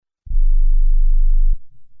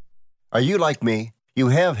Are you like me? You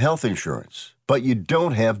have health insurance, but you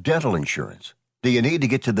don't have dental insurance. Do you need to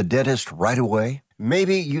get to the dentist right away?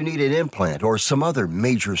 Maybe you need an implant or some other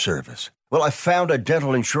major service. Well, I found a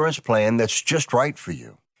dental insurance plan that's just right for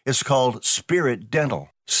you. It's called Spirit Dental.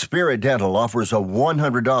 Spirit Dental offers a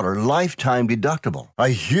 $100 lifetime deductible, a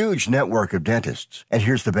huge network of dentists. And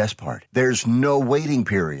here's the best part. There's no waiting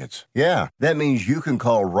periods. Yeah, that means you can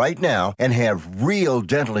call right now and have real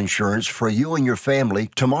dental insurance for you and your family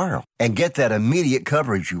tomorrow and get that immediate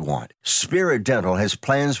coverage you want. Spirit Dental has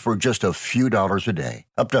plans for just a few dollars a day,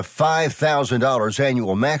 up to $5,000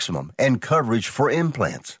 annual maximum, and coverage for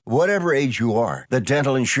implants. Whatever age you are, the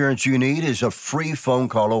dental insurance you need is a free phone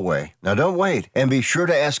call away. Now don't wait, and be sure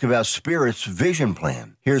to ask about Spirit's vision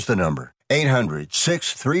plan. Here's the number: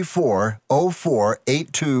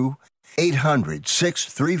 800-634-0482.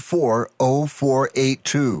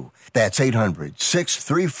 800-634-0482. That's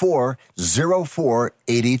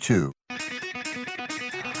 800-634-0482.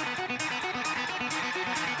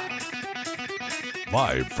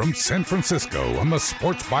 Live from San Francisco on the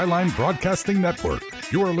Sports Byline Broadcasting Network,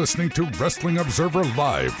 you are listening to Wrestling Observer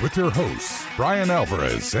Live with your hosts, Bryan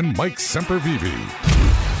Alvarez and Mike Sempervive.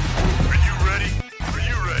 Are you ready? Are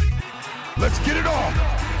you ready? Let's get it on!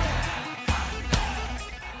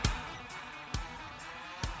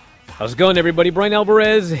 How's it going, everybody? Bryan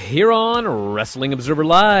Alvarez here on Wrestling Observer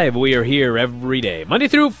Live. We are here every day, Monday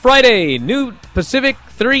through Friday, noon Pacific,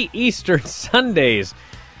 3 Eastern, Sundays.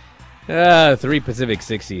 3 Pacific,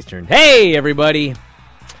 6 Eastern. Hey, everybody.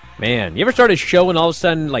 Man, you ever start a show and all of a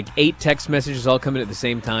sudden, like 8 text messages all come in at the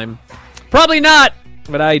same time? Probably not,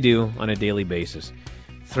 but I do on a daily basis.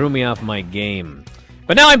 Threw me off my game.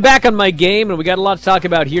 But now I'm back on my game, and we got a lot to talk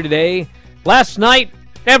about here today. Last night,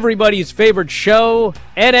 everybody's favorite show,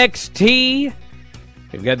 NXT.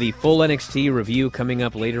 We've got the full NXT review coming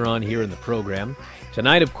up later on here in the program.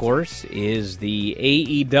 Tonight, of course, is the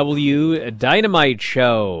AEW Dynamite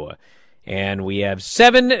show. And we have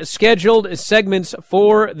 7 scheduled segments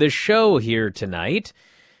for the show here tonight.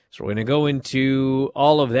 So we're going to go into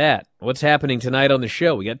all of that. What's happening tonight on the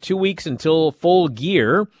show? We got 2 weeks until Full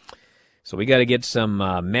Gear. So we got to get some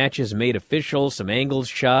matches made official, some angles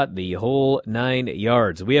shot, the whole 9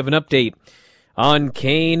 yards. We have an update on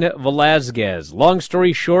Cain Velasquez. Long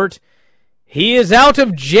story short, he is out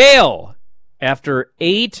of jail after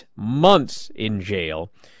 8 months in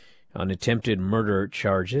jail on attempted murder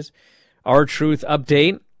charges. R-Truth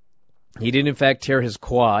update. He did, in fact, tear his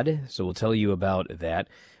quad, so we'll tell you about that.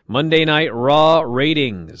 Monday Night Raw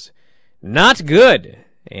ratings. Not good.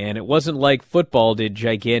 And it wasn't like football did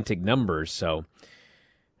gigantic numbers, so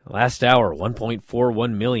last hour,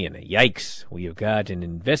 1.41 million. Yikes. We've got an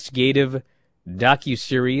investigative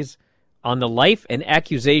docuseries on the life and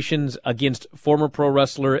accusations against former pro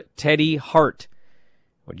wrestler Teddy Hart,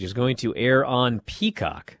 which is going to air on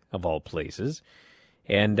Peacock, of all places.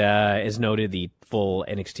 And as noted, the full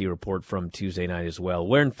NXT report from Tuesday night as well,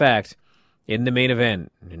 where, in fact, in the main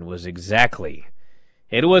event, it was exactly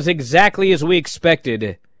as we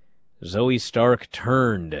expected. Zoe Stark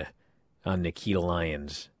turned on Nikita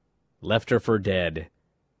Lyons, left her for dead,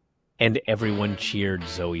 and everyone cheered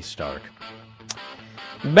Zoe Stark.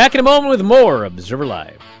 Back in a moment with more Observer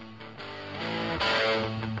Live.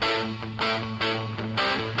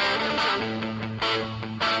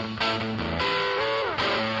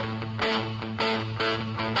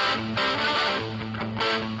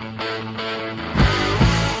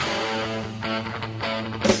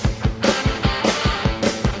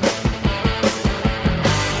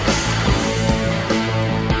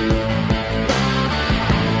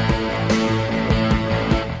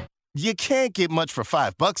 You can't get much for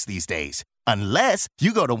 $5 these days, unless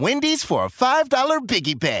you go to Wendy's for a $5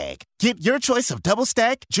 Biggie Bag. Get your choice of double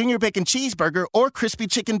stack, junior bacon cheeseburger, or crispy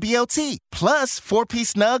chicken BLT, plus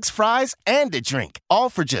 4-piece nugs, fries, and a drink, all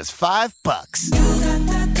for just $5. You got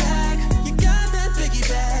that bag, you got that Biggie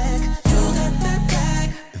Bag, you got that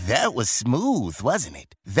bag. That was smooth, wasn't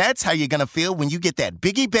it? That's how you're gonna feel when you get that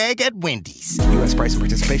Biggie Bag at Wendy's. U.S. price and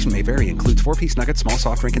participation may vary. Includes 4-piece nuggets, small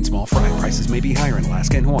soft drink, and small fry. Prices may be higher in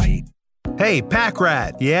Alaska and Hawaii. Hey, Pack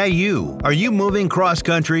Rat. Yeah, you. Are you moving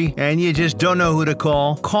cross-country and you just don't know who to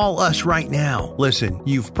call? Call us right now. Listen,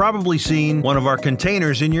 you've probably seen one of our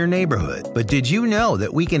containers in your neighborhood. But did you know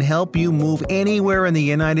that we can help you move anywhere in the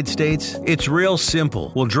United States? It's real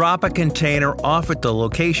simple. We'll drop a container off at the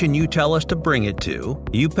location you tell us to bring it to.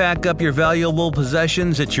 You pack up your valuable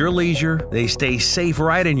possessions at your leisure. They stay safe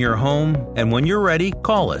right in your home. And when you're ready,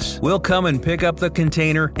 call us. We'll come and pick up the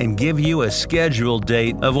container and give you a scheduled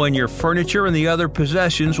date of when your furniture furniture, and the other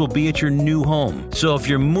possessions will be at your new home. So if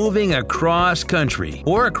you're moving across country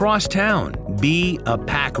or across town, be a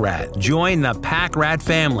pack rat. Join the Pack Rat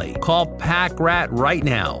family. Call Pack Rat right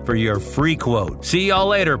now for your free quote. See y'all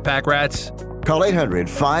later, Pack Rats. Call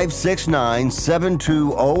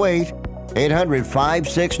 800-569-7208.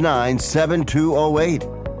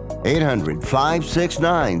 800-569-7208.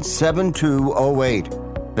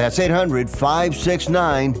 800-569-7208. That's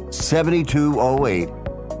 800-569-7208.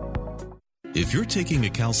 If you're taking a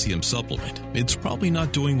calcium supplement, it's probably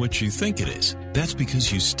not doing what you think it is. That's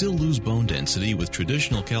because you still lose bone density with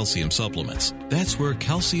traditional calcium supplements. That's where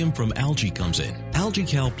calcium from algae comes in.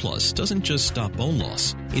 AlgaeCal Plus doesn't just stop bone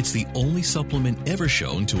loss. It's the only supplement ever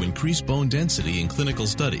shown to increase bone density in clinical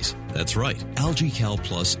studies. That's right. AlgaeCal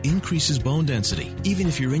Plus increases bone density, even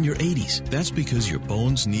if you're in your 80s. That's because your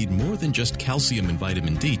bones need more than just calcium and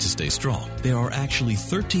vitamin D to stay strong. There are actually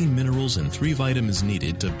 13 minerals and 3 vitamins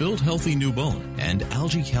needed to build healthy new bone, and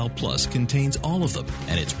AlgaeCal Plus contains all of them,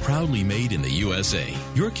 and it's proudly made in the USA.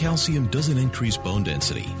 Your calcium doesn't increase bone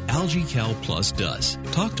density. AlgaeCal Plus does.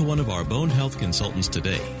 Talk to one of our bone health consultants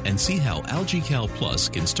today and see how AlgaeCal Plus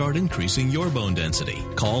can start increasing your bone density.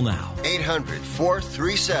 Call now.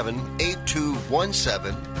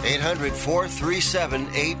 800-437-8217.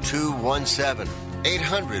 800-437-8217.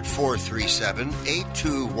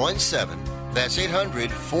 800-437-8217. That's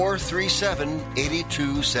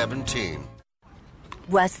 800-437-8217.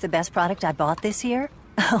 What's the best product I bought this year?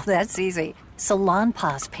 Oh, that's easy.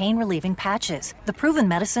 Salonpas pain-relieving patches. The proven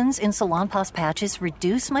medicines in Salonpas patches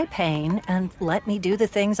reduce my pain and let me do the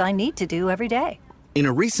things I need to do every day. In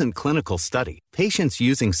a recent clinical study, patients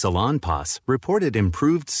using Salonpas reported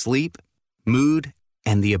improved sleep, mood,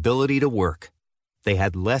 and the ability to work. They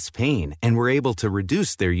had less pain and were able to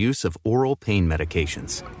reduce their use of oral pain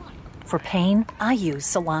medications. For pain, I use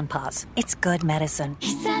Salonpas. It's good medicine.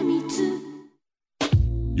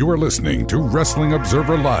 You are listening to Wrestling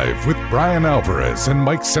Observer Live with Bryan Alvarez and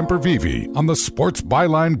Mike Sempervive on the Sports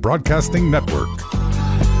Byline Broadcasting Network.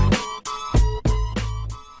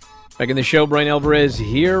 Back in the show, Bryan Alvarez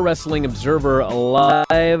here, Wrestling Observer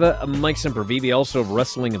Live. Mike Sempervive, also of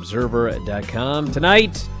WrestlingObserver.com.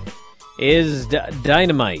 Tonight is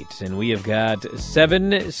Dynamite, and we have got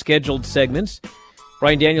 7 scheduled segments.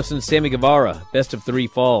 Bryan Danielson, Sammy Guevara, best of 3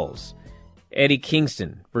 falls. Eddie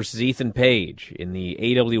Kingston versus Ethan Page in the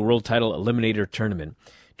AEW World Title Eliminator Tournament.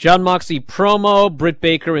 Jon Moxley promo, Britt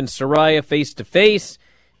Baker and Saraya face-to-face.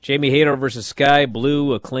 Jamie Hayter versus Sky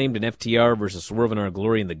Blue, Acclaimed and FTR versus Swerve and Our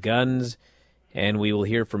Glory and the Guns. And we will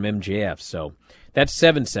hear from MJF. So that's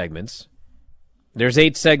 7 segments. There's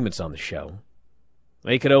 8 segments on the show.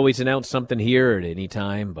 They could always announce something here at any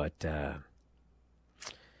time, but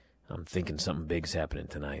I'm thinking something big's happening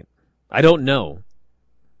tonight. I don't know.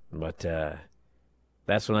 But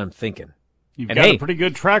that's what I'm thinking. You've got a pretty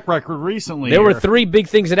good track record recently. There were 3 big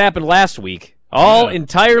things that happened last week, all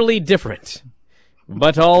entirely different,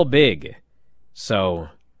 but all big. So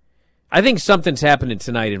I think something's happening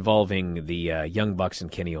tonight involving the Young Bucks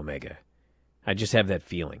and Kenny Omega. I just have that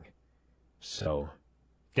feeling. So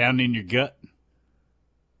down in your gut?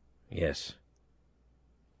 Yes.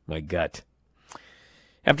 My gut.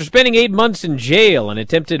 After spending 8 months in jail on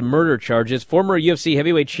attempted murder charges, former UFC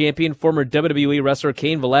heavyweight champion, former WWE wrestler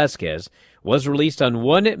Cain Velasquez was released on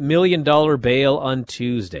 $1 million bail on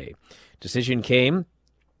Tuesday. Decision came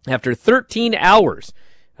after 13 hours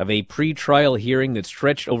of a pre-trial hearing that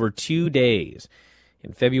stretched over 2 days.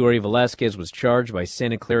 In February, Velasquez was charged by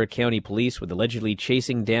Santa Clara County Police with allegedly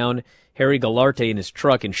chasing down Harry Galarte in his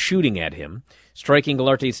truck and shooting at him, striking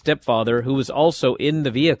Galarte's stepfather, who was also in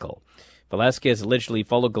the vehicle. Velasquez allegedly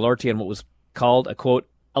followed Galarte on what was called a, quote,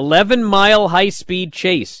 11-mile high-speed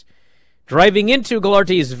chase, driving into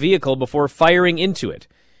Galarte's vehicle before firing into it.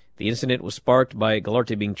 The incident was sparked by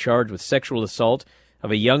Galarte being charged with sexual assault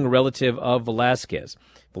of a young relative of Velasquez.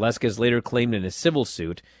 Velasquez later claimed in a civil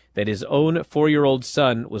suit that his own 4-year-old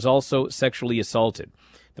son was also sexually assaulted.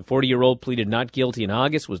 The 40-year-old pleaded not guilty in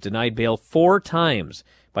August, was denied bail 4 times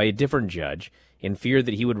by a different judge in fear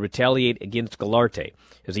that he would retaliate against Galarte.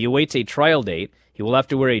 As he awaits a trial date, he will have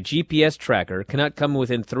to wear a GPS tracker, cannot come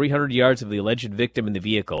within 300 yards of the alleged victim in the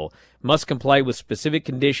vehicle, must comply with specific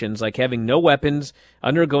conditions like having no weapons,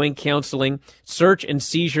 undergoing counseling, search and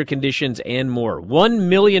seizure conditions, and more. $1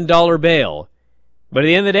 million bail. But at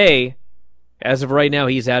the end of the day, as of right now,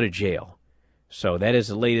 he's out of jail. So that is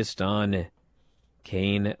the latest on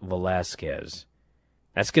Cain Velasquez.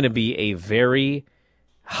 That's going to be a very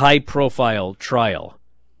high-profile trial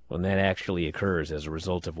when that actually occurs as a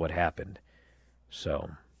result of what happened.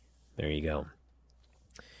 So, there you go.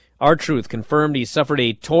 R-Truth confirmed he suffered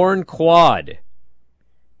a torn quad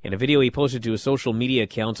In a video he posted to his social media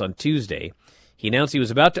accounts on Tuesday, he announced he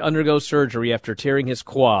was about to undergo surgery after tearing his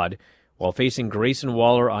quad while facing Grayson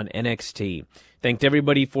Waller on NXT. Thanked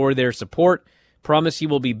everybody for their support. Promised he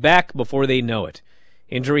will be back before they know it.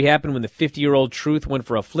 Injury happened when the 50-year-old Truth went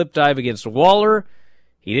for a flip dive against Waller.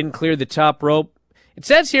 He didn't clear the top rope. It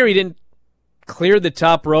says here he didn't clear the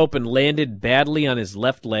top rope and landed badly on his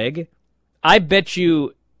left leg. I bet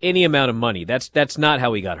you any amount of money that's not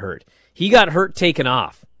how he got hurt. He got hurt taking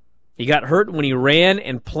off. He got hurt when he ran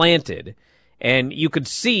and planted, and you could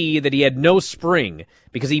see that he had no spring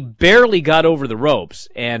because he barely got over the ropes.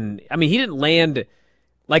 And, I mean, he didn't land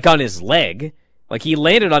like on his leg. Like, he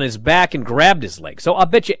landed on his back and grabbed his leg. So I'll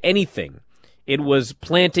bet you anything it was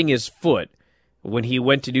planting his foot when he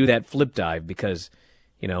went to do that flip dive because,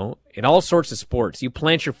 you know, in all sorts of sports, you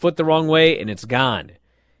plant your foot the wrong way and it's gone.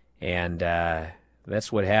 And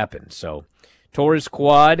that's what happened. So tore his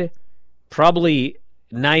quad, probably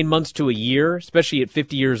 9 months to a year, especially at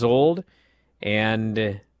 50 years old. And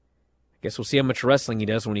I guess we'll see how much wrestling he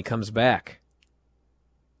does when he comes back.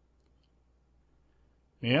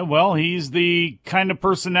 Yeah, well, he's the kind of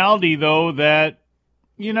personality, though, that,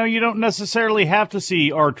 you know, you don't necessarily have to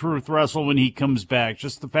see R-Truth wrestle when he comes back.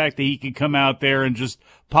 Just the fact that he could come out there and just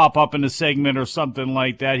pop up in a segment or something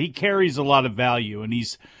like that. He carries a lot of value, and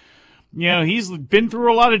he's been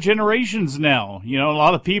through a lot of generations now. You know, a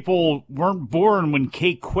lot of people weren't born when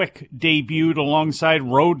Kate Quick debuted alongside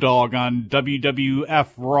Road Dogg on WWF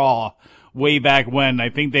Raw way back when.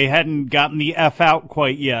 I think they hadn't gotten the F out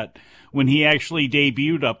quite yet when he actually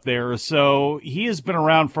debuted up there. So he has been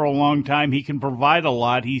around for a long time. He can provide a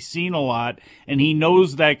lot. He's seen a lot, and he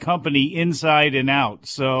knows that company inside and out.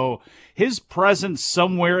 So his presence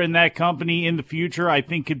somewhere in that company in the future, I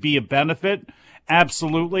think, could be a benefit.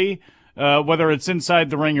 Absolutely. Whether it's inside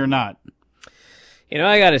the ring or not. You know,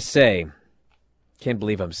 I got to say, can't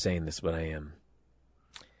believe I'm saying this, but I am.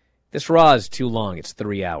 This Raw is too long. It's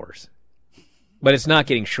 3 hours. But it's not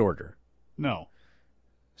getting shorter. No.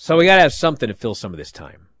 So we got to have something to fill some of this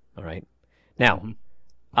time. All right? Now,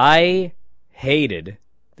 I hated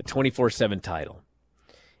the 24/7 title.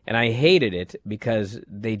 And I hated it because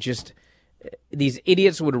they just... These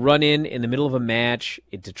idiots would run in the middle of a match.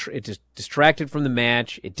 It just distracted from the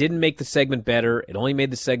match. It didn't make the segment better. It only made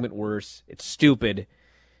the segment worse. It's stupid.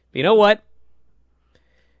 But you know what?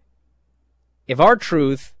 If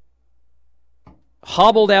R-Truth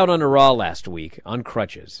hobbled out on a Raw last week on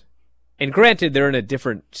crutches, and granted they're in a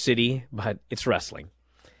different city, but it's wrestling,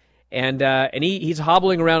 and he's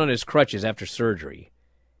hobbling around on his crutches after surgery,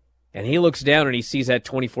 and he looks down and he sees that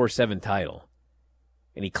 24/7 title,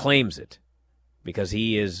 and he claims it. Because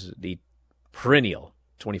he is the perennial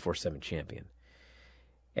 24/7 champion.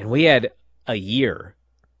 And we had a year.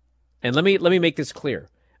 And let me make this clear.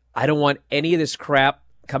 I don't want any of this crap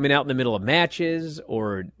coming out in the middle of matches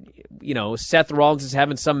or, you know, Seth Rollins is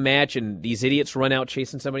having some match and these idiots run out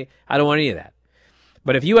chasing somebody. I don't want any of that.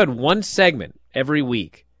 But if you had one segment every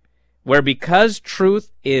week where because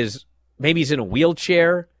Truth is, maybe he's in a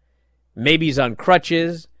wheelchair, maybe he's on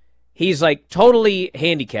crutches, he's like totally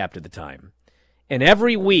handicapped at the time. And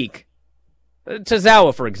every week,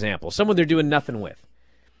 Tozawa, for example, someone they're doing nothing with,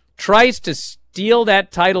 tries to steal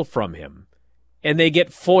that title from him, and they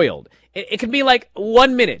get foiled. It can be like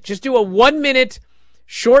 1 minute. Just do a 1 minute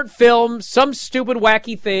short film, some stupid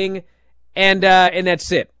wacky thing, and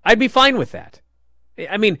that's it. I'd be fine with that.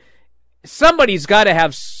 I mean, somebody's got to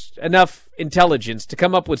have enough intelligence to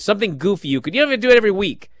come up with something goofy you don't have to do it every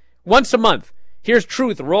week. Once a month. Here's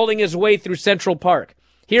Truth rolling his way through Central Park.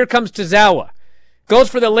 Here comes Tozawa. Goes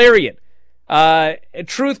for the lariat.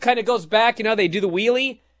 Truth kind of goes back. You know, they do the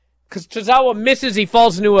wheelie. Because Tozawa misses, he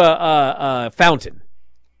falls into a fountain.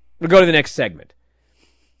 We'll go to the next segment.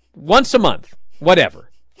 Once a month. Whatever.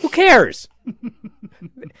 Who cares?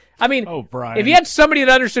 I mean, Bryan. If you had somebody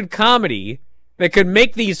that understood comedy that could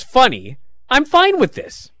make these funny, I'm fine with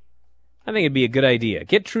this. I think it'd be a good idea.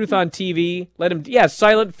 Get Truth on TV. Let him,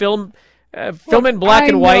 silent film. Film in black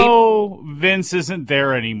and white. I know Vince isn't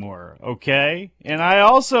there anymore, okay? And I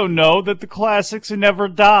also know that the classics never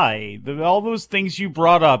die. All those things you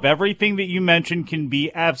brought up, everything that you mentioned can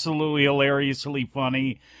be absolutely hilariously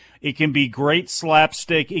funny. It can be great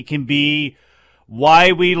slapstick. It can be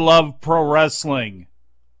why we love pro wrestling.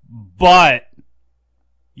 But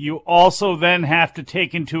you also then have to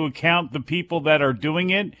take into account the people that are doing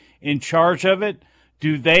it, in charge of it.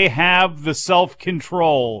 Do they have the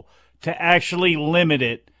self-control to actually limit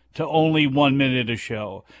it to only 1 minute a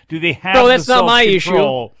show? Do they have that's not my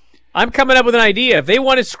issue. I'm coming up with an idea. If they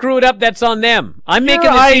want to screw it up, that's on them. I'm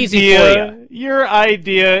making this easy for you. Your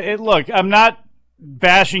idea. Look, I'm not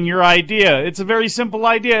bashing your idea. It's a very simple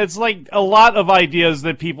idea. It's like a lot of ideas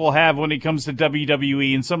that people have when it comes to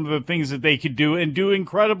WWE and some of the things that they could do and do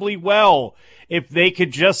incredibly well if they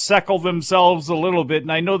could just settle themselves a little bit.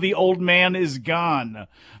 And I know the old man is gone,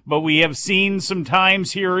 but we have seen some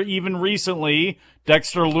times here even recently,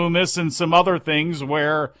 Dexter Lumis and some other things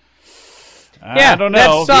where, I don't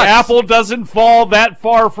know, the apple doesn't fall that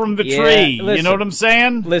far from the tree. Listen, you know what I'm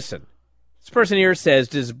saying? Listen, this person here says,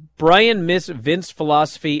 does Bryan miss Vince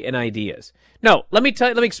philosophy and ideas? No, let me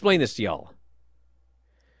explain this to y'all.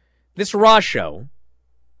 This Raw show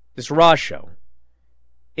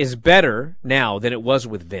is better now than it was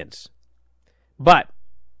with Vince. But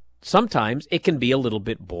sometimes it can be a little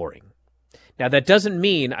bit boring. Now, that doesn't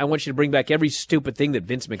mean I want you to bring back every stupid thing that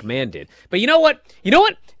Vince McMahon did. But you know what? You know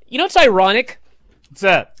what's ironic? What's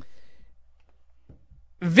that?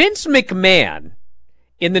 Vince McMahon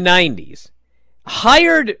in the 90s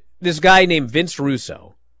hired this guy named Vince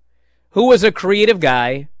Russo, who was a creative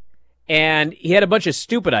guy, and he had a bunch of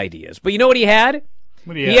stupid ideas. But you know what he had?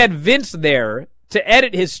 He had Vince there to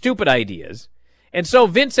edit his stupid ideas. And so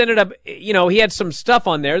Vince ended up, he had some stuff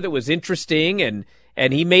on there that was interesting, and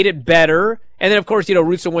he made it better. And then, of course,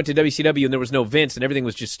 Russo went to WCW and there was no Vince and everything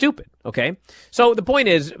was just stupid, okay? So the point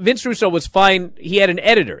is, Vince Russo was fine. He had an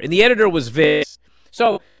editor, and the editor was Vince.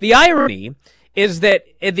 So the irony is that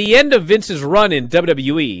at the end of Vince's run in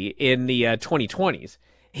WWE in the 2020s,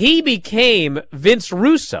 he became Vince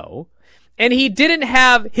Russo, and he didn't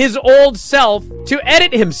have his old self to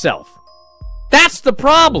edit himself. That's the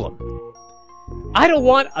problem. I don't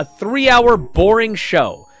want a 3-hour boring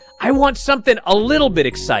show. I want something a little bit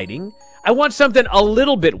exciting. I want something a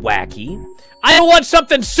little bit wacky. I want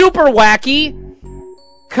something super wacky.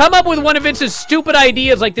 Come up with one of Vince's stupid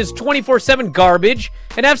ideas like this 24/7 garbage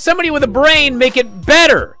and have somebody with a brain make it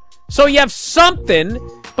better. So you have something,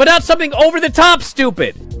 but not something over the top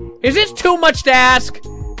stupid. Is this too much to ask?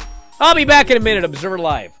 I'll be back in a minute. Observer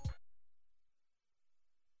Live.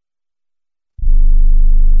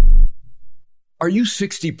 Are you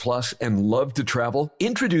 60 plus and love to travel?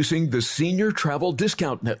 Introducing the Senior Travel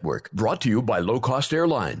Discount Network, brought to you by Low Cost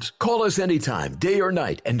Airlines. Call us anytime, day or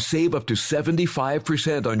night, and save up to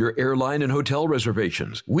 75% on your airline and hotel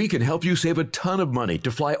reservations. We can help you save a ton of money to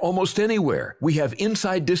fly almost anywhere. We have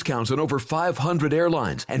inside discounts on over 500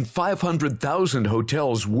 airlines and 500,000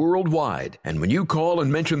 hotels worldwide. And when you call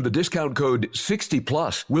and mention the discount code 60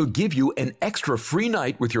 plus, we'll give you an extra free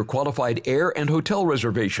night with your qualified air and hotel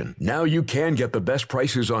reservation. Now you can get the best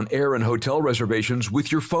prices on air and hotel reservations with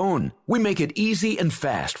your phone. We make it easy and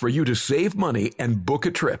fast for you to save money and book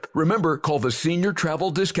a trip. Remember, call the Senior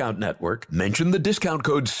Travel Discount Network, mention the discount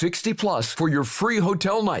code 60 plus for your free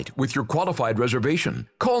hotel night with your qualified reservation.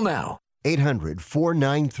 Call now.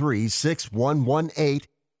 800-493-6118.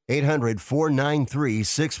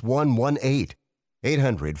 800-493-6118.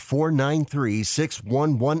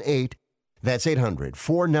 800-493-6118. That's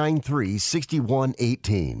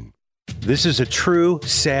 800-493-6118. This is a true,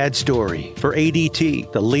 sad story for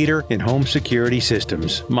ADT, the leader in home security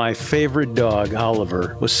systems. My favorite dog,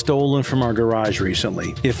 Oliver, was stolen from our garage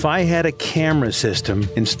recently. If I had a camera system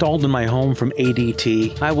installed in my home from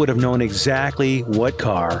ADT, I would have known exactly what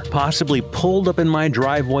car possibly pulled up in my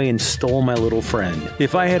driveway and stole my little friend.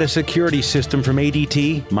 If I had a security system from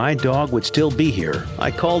ADT, my dog would still be here.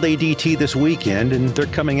 I called ADT this weekend, and they're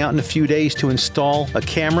coming out in a few days to install a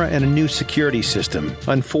camera and a new security system.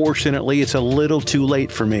 Unfortunately, it's a little too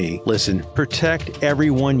late for me. Listen, protect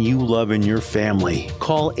everyone you love in your family.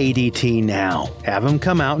 Call ADT now. Have them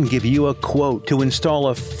come out and give you a quote to install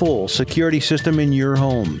a full security system in your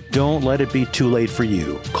home. Don't let it be too late for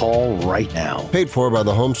you. Call right now. Paid for by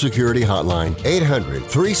the Home Security Hotline.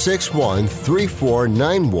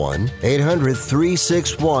 800-361-3491.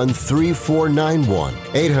 800-361-3491.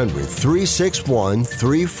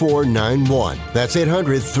 800-361-3491. That's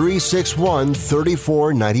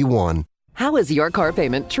 800-361-3491. How is your car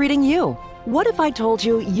payment treating you? What if I told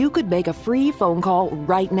you you could make a free phone call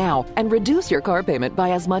right now and reduce your car payment by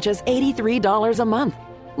as much as $83 a month?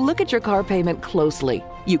 Look at your car payment closely.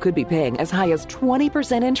 You could be paying as high as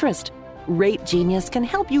 20% interest. Rate Genius can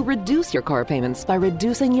help you reduce your car payments by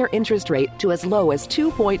reducing your interest rate to as low as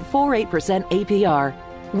 2.48% APR.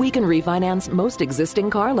 We can refinance most existing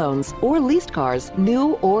car loans or leased cars,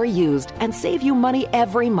 new or used, and save you money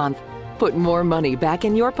every month. Put more money back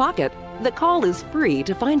in your pocket. The call is free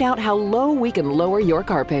to find out how low we can lower your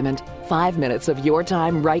car payment. 5 minutes of your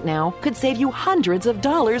time right now could save you hundreds of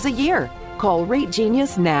dollars a year. Call Rate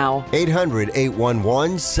Genius now.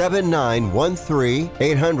 800-811-7913.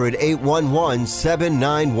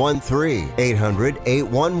 800-811-7913.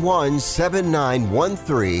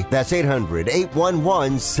 800-811-7913. That's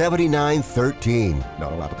 800-811-7913.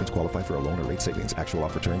 Not all applicants qualify for a loan or rate savings. Actual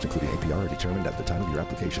offer terms, including APR, are determined at the time of your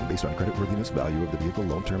application based on creditworthiness, value of the vehicle,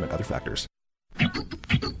 loan term, and other factors.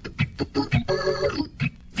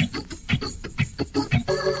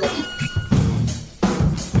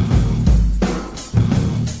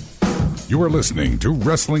 You are listening to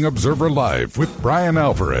Wrestling Observer Live with Bryan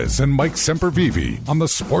Alvarez and Mike Sempervive on the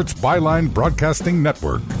Sports Byline Broadcasting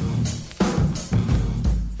Network.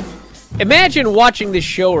 Imagine watching this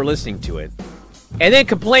show or listening to it, and then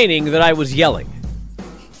complaining that I was yelling.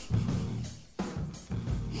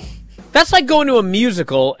 That's like going to a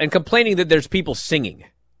musical and complaining that there's people singing.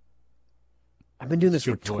 I've been doing this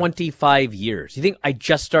for 25 years. You think I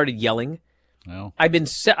just started yelling? No. I've been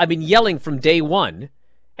yelling from day one,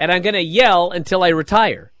 and I'm going to yell until I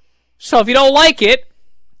retire. So if you don't like it,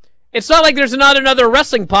 it's not like there's not another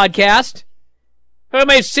wrestling podcast. Am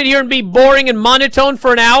I sit here and be boring and monotone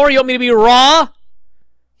for an hour? You want me to be raw?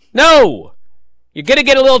 No. You're going to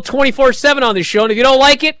get a little 24/7 on this show, and if you don't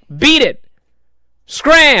like it, beat it.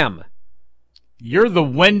 Scram. You're the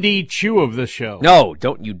Wendy Chu of the show. No,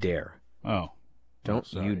 don't you dare. Oh.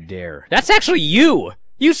 Don't you dare. That's actually you.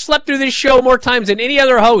 You slept through this show more times than any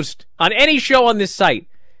other host on any show on this site.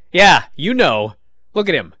 Yeah, you know. Look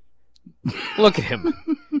at him. Look at him.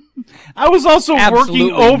 I was also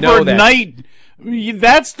Absolutely working overnight.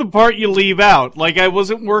 That's the part you leave out. Like, I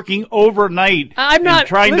wasn't working overnight. I'm not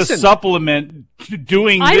trying to supplement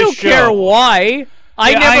doing this show. I don't care why.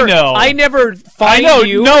 I know. I never find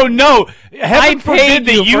you. No. Heaven forbid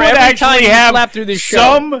that you would actually have through this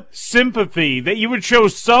some sympathy, that you would show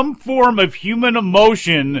some form of human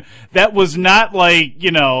emotion that was not like,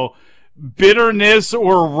 bitterness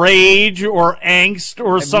or rage or angst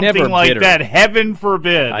or something like bitter. that. Heaven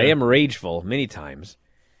forbid. I am rageful many times.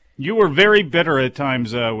 You were very bitter at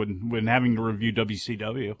times when having to review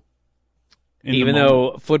WCW. Even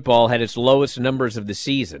though football had its lowest numbers of the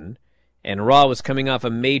season, and Raw was coming off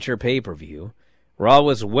a major pay-per-view, Raw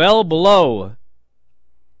was well below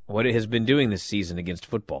what it has been doing this season against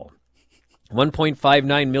football.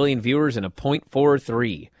 1.59 million viewers and a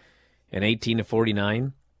 .43 in 18 to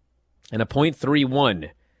 49, and a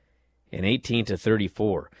 .31 in 18 to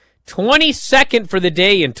 34. 22nd for the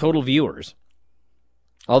day in total viewers,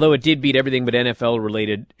 although it did beat everything but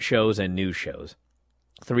NFL-related shows and news shows.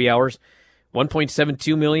 3 hours,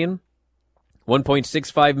 1.72 million,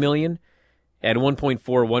 1.65 million, and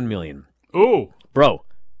 1.41 million. Ooh. Bro,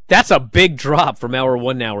 that's a big drop from hour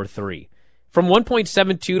 1 to hour 3. From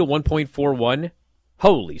 1.72 to 1.41,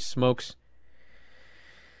 holy smokes.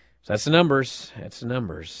 So that's the numbers.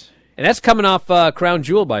 And that's coming off Crown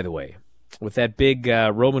Jewel, by the way, with that big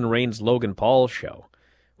Roman Reigns-Logan Paul show,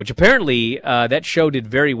 which apparently that show did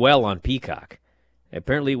very well on Peacock.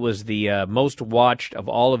 Apparently it was the most watched of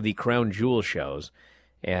all of the Crown Jewel shows.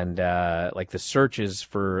 And, the searches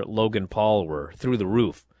for Logan Paul were through the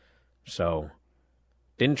roof. So,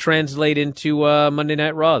 didn't translate into Monday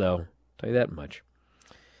Night Raw, though. I'll tell you that much.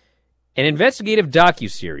 An investigative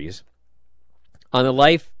docuseries on the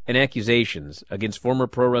life and accusations against former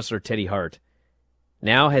pro wrestler Teddy Hart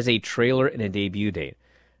now has a trailer and a debut date.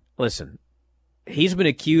 Listen, he's been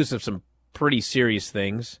accused of some pretty serious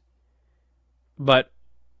things. But,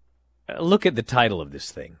 look at the title of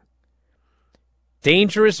this thing.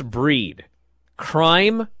 Dangerous Breed.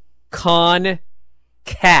 Crime, Con,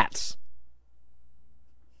 Cats.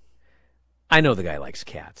 I know the guy likes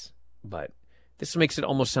cats, but this makes it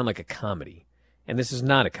almost sound like a comedy. And this is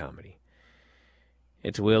not a comedy.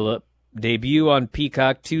 It will debut on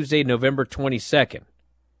Peacock Tuesday, November 22nd.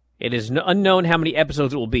 It is unknown how many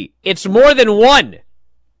episodes it will be. It's more than one!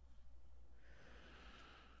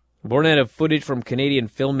 Born out of footage from Canadian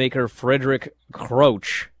filmmaker Frederick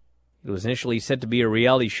Crouch, it was initially set to be a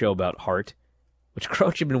reality show about Hart, which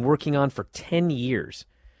Crouch had been working on for 10 years.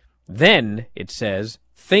 Then, it says,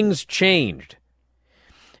 things changed.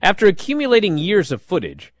 After accumulating years of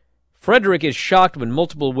footage, Frederick is shocked when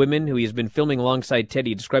multiple women who he has been filming alongside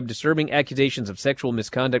Teddy describe disturbing accusations of sexual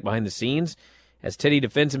misconduct behind the scenes. As Teddy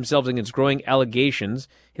defends himself against growing allegations,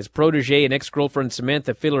 his protege and ex-girlfriend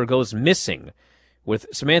Samantha Fiddler goes missing. With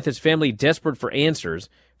Samantha's family desperate for answers,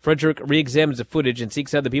 Frederick re-examines the footage and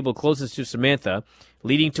seeks out the people closest to Samantha,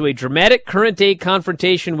 leading to a dramatic current-day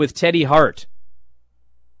confrontation with Teddy Hart.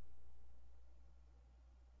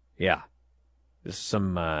 Yeah, this is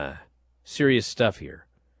some serious stuff here.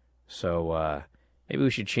 So maybe we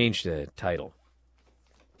should change the title.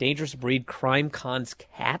 Dangerous Breed, Crime, Cons,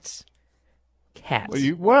 Cats?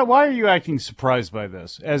 cats. Why are you acting surprised by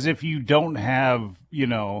this? As if you don't have,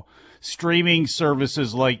 streaming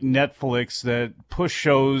services like Netflix that push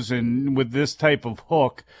shows and with this type of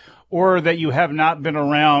hook, or that you have not been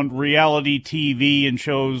around reality TV and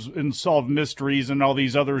shows and Solve Mysteries and all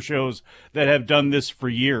these other shows that have done this for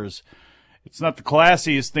years. It's not the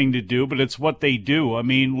classiest thing to do, but it's what they do. I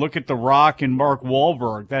mean, look at The Rock and Mark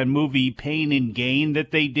Wahlberg, that movie Pain and Gain that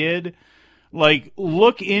they did. Like,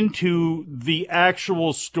 look into the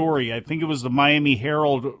actual story. I think it was the Miami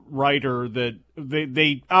Herald writer that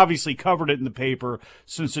they obviously covered it in the paper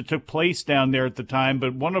since it took place down there at the time,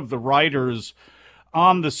 but one of the writers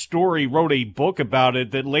on the story wrote a book about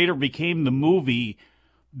it that later became the movie.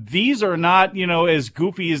 These are not, as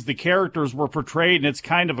goofy as the characters were portrayed, and it's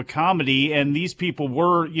kind of a comedy, and these people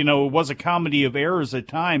were, it was a comedy of errors at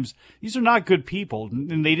times. These are not good people,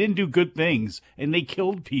 and they didn't do good things, and they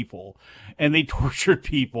killed people, and they tortured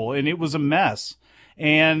people, and it was a mess.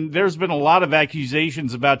 And there's been a lot of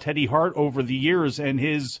accusations about Teddy Hart over the years and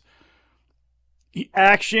his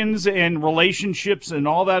actions and relationships and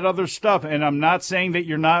all that other stuff, and I'm not saying that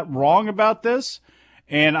you're not wrong about this.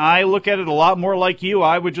 And I look at it a lot more like you.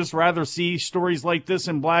 I would just rather see stories like this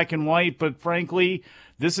in black and white. But frankly,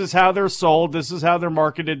 this is how they're sold. This is how they're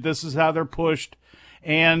marketed. This is how they're pushed.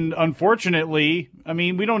 And unfortunately, I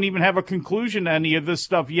mean, we don't even have a conclusion to any of this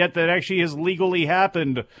stuff yet that actually has legally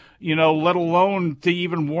happened, let alone to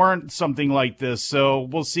even warrant something like this. So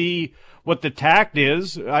we'll see what the tact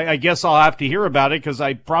is. I guess I'll have to hear about it because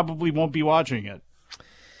I probably won't be watching it.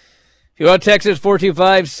 If you want to text us,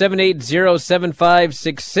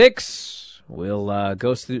 425-780-7566. We'll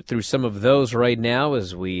go through some of those right now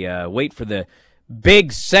as we wait for the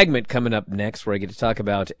big segment coming up next where I get to talk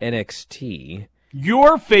about NXT.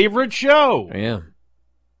 Your favorite show. Yeah.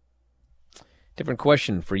 Different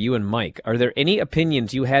question for you and Mike. Are there any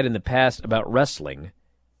opinions you had in the past about wrestling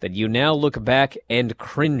that you now look back and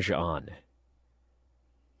cringe on?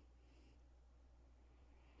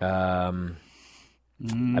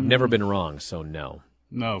 I've never been wrong, so no.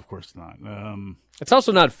 No, of course not. It's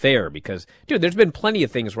also not fair because, dude, there's been plenty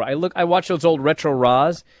of things where I watch those old retro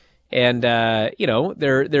Raws, and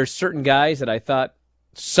there's certain guys that I thought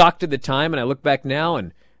sucked at the time, and I look back now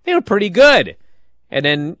and they were pretty good. And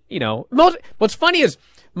then what's funny is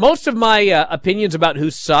most of my opinions about who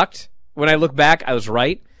sucked, when I look back, I was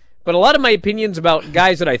right. But a lot of my opinions about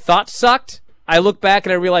guys that I thought sucked, I look back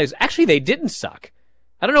and I realize actually they didn't suck.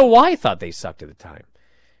 I don't know why I thought they sucked at the time.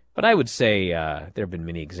 But I would say there have been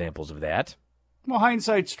many examples of that. Well,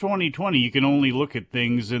 hindsight's 20/20. You can only look at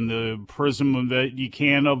things in the prism that you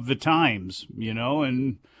can of the times,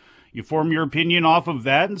 and you form your opinion off of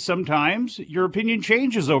that, and sometimes your opinion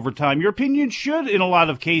changes over time. Your opinion should, in a lot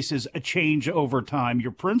of cases, change over time.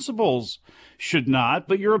 Your principles should not,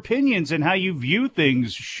 but your opinions and how you view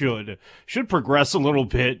things should progress a little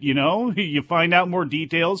bit, You find out more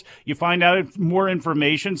details. You find out more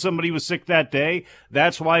information. Somebody was sick that day.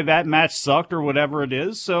 That's why that match sucked or whatever it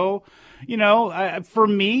is. So, for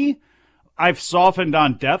me, I've softened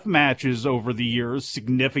on death matches over the years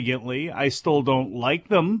significantly. I still don't like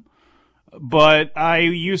them. But I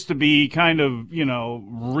used to be kind of,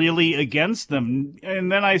 really against them.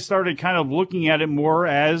 And then I started kind of looking at it more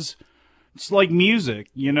as it's like music.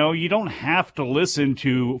 You don't have to listen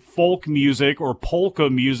to folk music or polka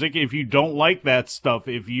music if you don't like that stuff.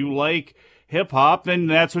 If you like hip hop, then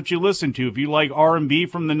that's what you listen to. If you like R&B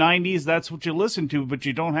from the 90s, that's what you listen to. But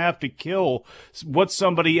you don't have to kill what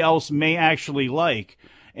somebody else may actually like.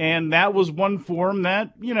 And that was one form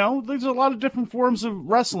that, there's a lot of different forms of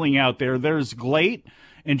wrestling out there. There's glate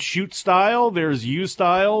and shoot style. There's U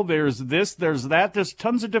style. There's this, there's that. There's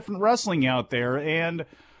tons of different wrestling out there. And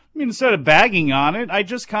instead of bagging on it, I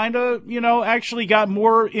just kind of, actually got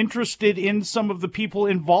more interested in some of the people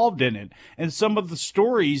involved in it and some of the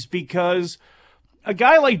stories, because a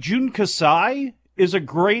guy like Jun Kasai is a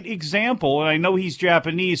great example, and I know he's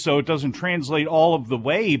Japanese, so it doesn't translate all of the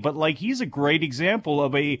way, but he's a great example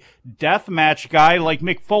of a deathmatch guy. Like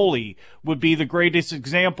Mick Foley would be the greatest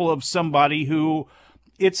example of somebody who,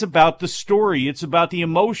 it's about the story, it's about the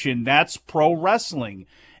emotion. That's pro wrestling.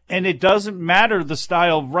 And it doesn't matter the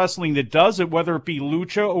style of wrestling that does it, whether it be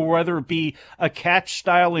lucha or whether it be a catch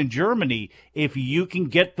style in Germany. If you can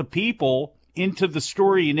get the people into the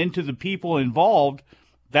story and into the people involved,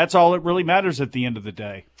 that's all that really matters at the end of the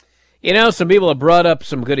day. Some people have brought up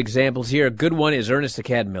some good examples here. A good one is Ernest the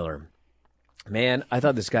Cat Miller. Man, I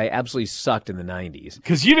thought this guy absolutely sucked in the 90s.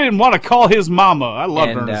 Because you didn't want to call his mama. I love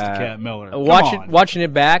Ernest the Cat Miller. Watching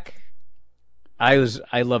it back, I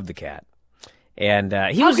loved the cat. And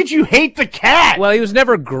how could you hate the cat? Well, he was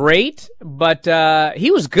never great, but he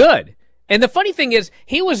was good. And the funny thing is,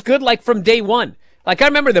 he was good like from day one. Like I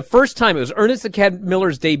remember the first time, it was Ernest the Cat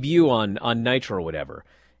Miller's debut on Nitro or whatever.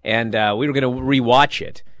 And we were going to rewatch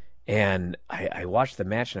it. And I watched the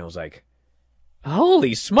match and I was like,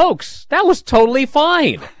 holy smokes, that was totally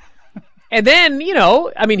fine. And then, you know,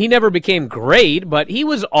 I mean, he never became great, but he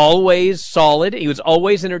was always solid. He was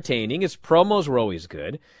always entertaining. His promos were always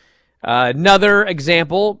good. Another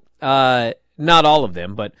example, not all of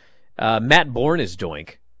them, but Matt Bourne is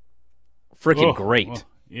Doink. Freaking great. Well,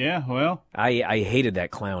 yeah, well. I hated that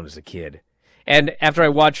clown as a kid. And after I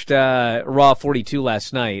watched Raw 42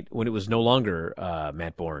 last night, when it was no longer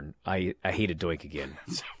Matt Bourne, I hated Doink again.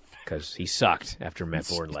 Because he sucked after Matt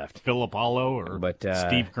Bourne left. Phil Apollo or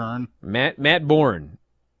Steve Kern. Matt Bourne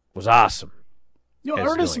was awesome. You know,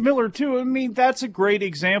 Ernest Miller, too. I mean, that's a great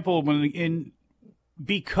example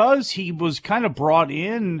because he was kind of brought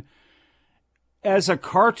in as a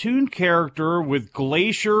cartoon character with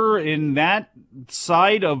Glacier in that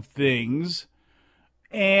side of things.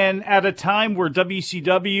 And at a time where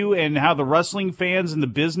WCW and how the wrestling fans and the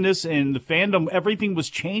business and the fandom, everything was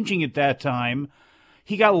changing at that time.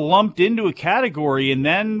 He got lumped into a category, and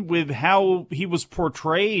then with how he was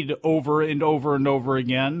portrayed over and over and over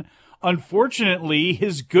again, unfortunately,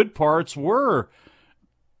 his good parts were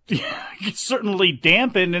certainly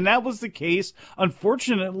dampened, and that was the case,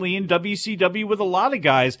 unfortunately, in WCW with a lot of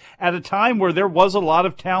guys at a time where there was a lot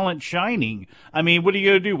of talent shining. I mean, what are you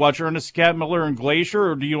going to do, watch Ernest Cat Miller and Glacier,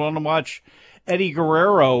 or do you want to watch Eddie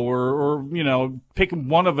Guerrero or you know, pick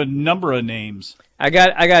one of a number of names? I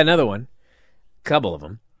got another one. Couple of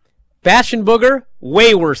them. Bash and Booger,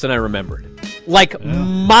 way worse than I remembered. Like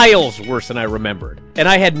miles worse than I remembered. And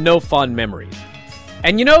I had no fond memories.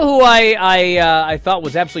 And you know who I thought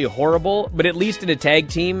was absolutely horrible, but at least in a tag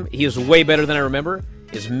team, he is way better than I remember,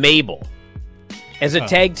 is Mabel. As a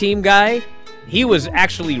tag team guy, he was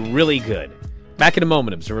actually really good. Back in a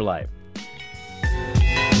moment, Observer Live.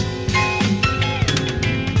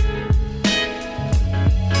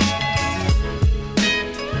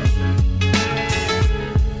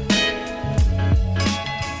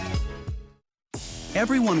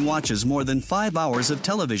 Everyone watches more than 5 hours of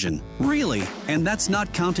television. Really? And that's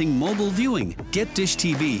not counting mobile viewing. Get Dish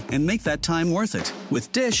TV and make that time worth it.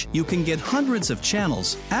 With Dish, you can get hundreds of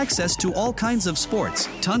channels, access to all kinds of sports,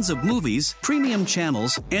 tons of movies, premium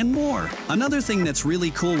channels, and more. Another thing that's really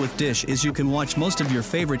cool with Dish is you can watch most of your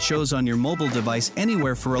favorite shows on your mobile device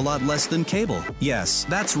anywhere for a lot less than cable. Yes,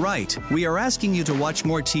 that's right. We are asking you to watch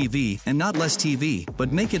more TV and not less TV,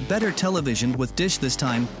 but make it better television with Dish this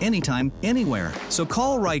time, anytime, anywhere. So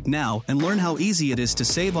call right now and learn how easy it is to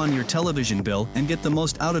save on your television bill and get the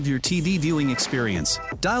most out of your TV viewing experience.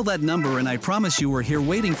 Dial that number and I promise you we're here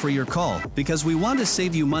waiting for your call because we want to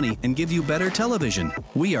save you money and give you better television.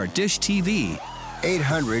 We are Dish TV.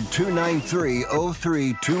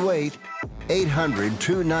 800-293-0328.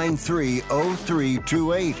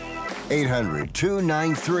 800-293-0328.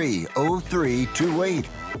 800-293-0328.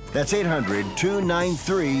 That's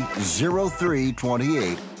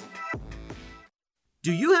 800-293-0328.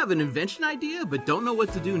 Do you have an invention idea but don't know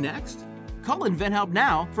what to do next? Call InventHelp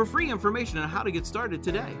now for free information on how to get started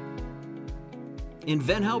today.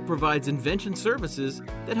 InventHelp provides invention services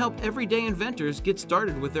that help everyday inventors get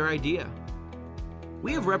started with their idea.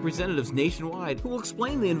 We have representatives nationwide who will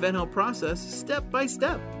explain the InventHelp process step by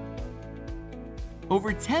step.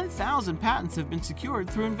 Over 10,000 patents have been secured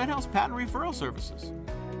through InventHelp's patent referral services.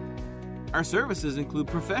 Our services include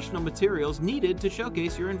professional materials needed to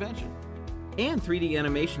showcase your invention, and 3D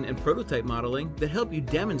animation and prototype modeling that help you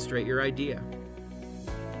demonstrate your idea.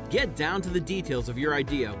 Get down to the details of your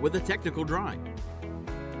idea with a technical drawing.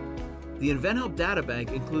 The InventHelp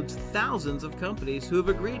Databank includes thousands of companies who have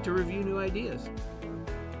agreed to review new ideas.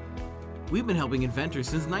 We've been helping inventors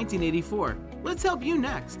since 1984. Let's help you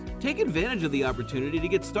next. Take advantage of the opportunity to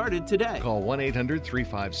get started today. Call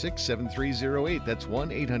 1-800-356-7308. That's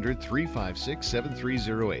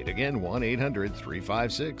 1-800-356-7308. Again,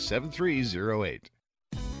 1-800-356-7308.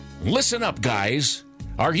 Listen up, guys.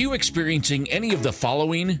 Are you experiencing any of the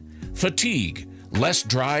following? Fatigue, less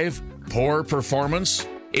drive, poor performance?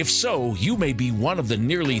 If so, you may be one of the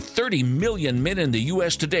nearly 30 million men in the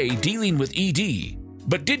U.S. today dealing with ED.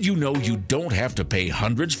 But did you know you don't have to pay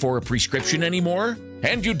hundreds for a prescription anymore?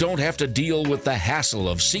 And you don't have to deal with the hassle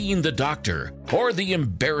of seeing the doctor or the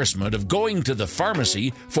embarrassment of going to the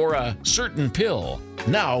pharmacy for a certain pill.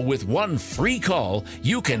 Now, with one free call,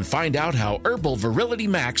 you can find out how Herbal Virility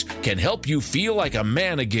Max can help you feel like a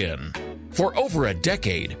man again. For over a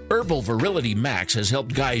decade, Herbal Virility Max has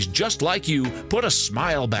helped guys just like you put a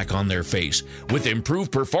smile back on their face with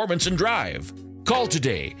improved performance and drive. Call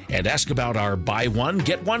today and ask about our buy one,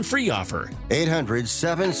 get one free offer.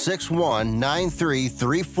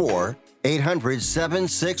 800-761-9334.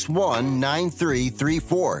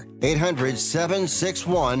 800-761-9334.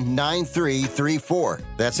 800-761-9334.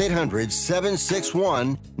 That's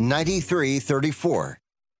 800-761-9334.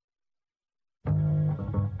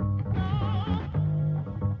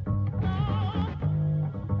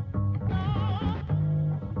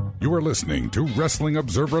 You are listening to Wrestling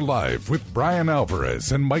Observer Live with Bryan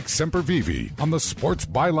Alvarez and Mike Sempervive on the Sports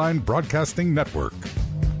Byline Broadcasting Network.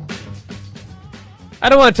 I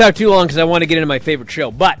don't want to talk too long because I want to get into my favorite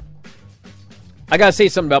show, but I got to say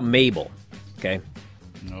something about Mabel, okay?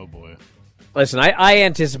 Oh, boy. Listen, I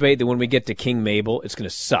anticipate that when we get to King Mabel, it's going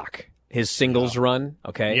to suck. His singles run,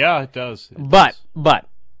 okay? Yeah, it does. But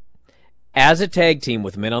as a tag team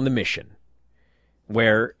with Men on the Mission,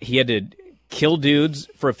 where he had to kill dudes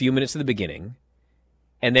for a few minutes at the beginning,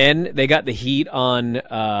 and then they got the heat on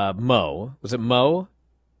Mo. Was it Mo?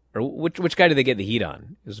 Or which guy did they get the heat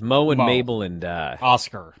on? It was Mo and Mabel and...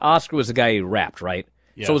 Oscar. Oscar was the guy who rapped, right?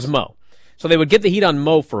 Yes. So it was Mo. So they would get the heat on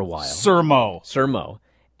Mo for a while. Sir Mo.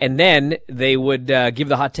 And then they would give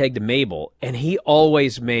the hot tag to Mabel, and he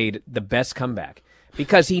always made the best comeback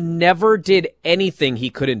because he never did anything he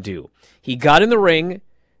couldn't do. He got in the ring,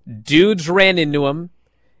 dudes ran into him,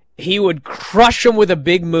 he would crush him with a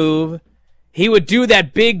big move, he would do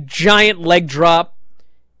that big giant leg drop,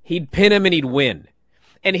 he'd pin him and he'd win.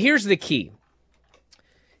 And here's the key.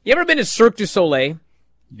 You ever been to Cirque du Soleil?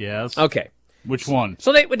 Yes. Okay. Which one?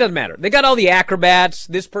 So it doesn't matter. They got all the acrobats.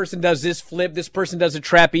 This person does this flip. This person does a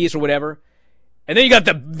trapeze or whatever. And then you got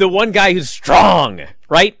the one guy who's strong,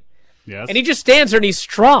 right? Yes. And he just stands there and he's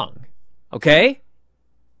strong. Okay?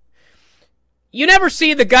 You never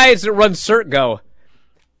see the guys that run Cirque go,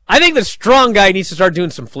 I think the strong guy needs to start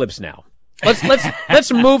doing some flips now.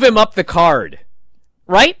 Let's move him up the card.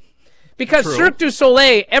 Right? Because True. Cirque du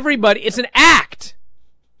Soleil, everybody, it's an act.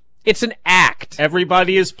 It's an act.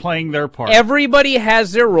 Everybody is playing their part. Everybody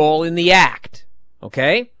has their role in the act.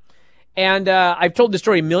 Okay? And I've told this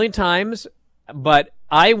story a million times, but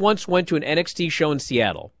I once went to an NXT show in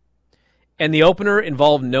Seattle, and the opener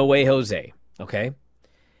involved No Way Jose. Okay?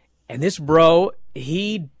 And this bro,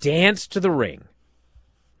 he danced to the ring.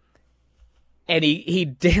 And he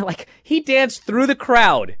danced through the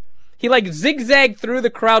crowd. He zigzagged through the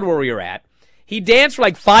crowd where we were at. He danced for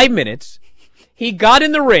 5 minutes. He got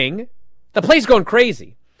in the ring. The place going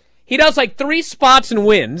crazy. He does 3 spots and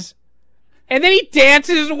wins. And then he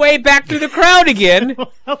dances his way back through the crowd again.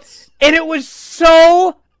 And it was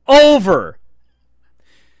so over.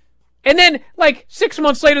 And then 6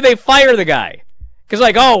 months later they fire the guy. Because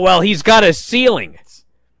oh, well, he's got a ceiling.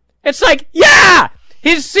 It's yeah!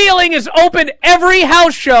 His ceiling is open every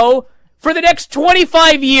house show for the next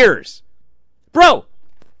 25 years. Bro,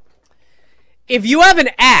 if you have an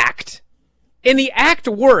act, and the act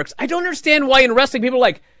works, I don't understand why in wrestling people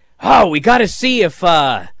are oh, we got to see if,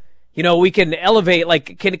 we can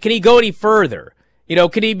elevate, can he go any further?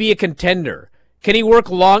 Can he be a contender? Can he work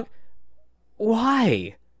long?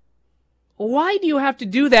 Why? Why do you have to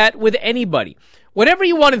do that with anybody? Whatever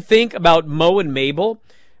you want to think about Mo and Mabel,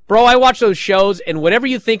 bro, I watch those shows, and whatever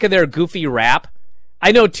you think of their goofy rap,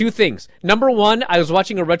 I know 2 things. Number 1, I was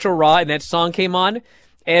watching a Retro Raw and that song came on,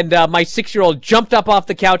 and my 6-year-old jumped up off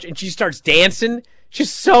the couch and she starts dancing.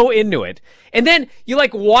 She's so into it. And then you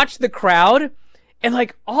watch the crowd,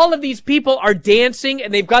 and all of these people are dancing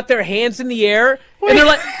and they've got their hands in the air, and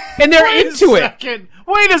they're into it.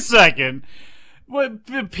 Wait a second. When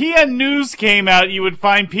the PN News came out, you would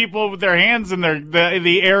find people with their hands in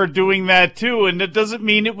the air doing that too, and it doesn't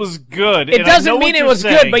mean it was good. It doesn't mean it was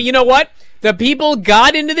good, but you know what? The people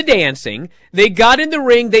got into the dancing. They got in the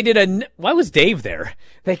ring. They did why was Dave there?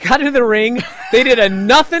 They got into the ring. They did a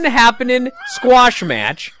nothing happening squash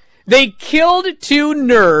match. They killed 2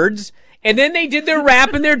 nerds, and then they did their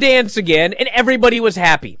rap and their dance again, and everybody was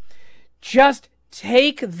happy. Just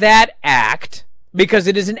take that act, because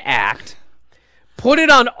it is an act, put it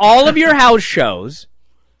on all of your house shows,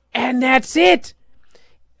 and that's it.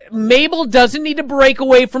 Mabel doesn't need to break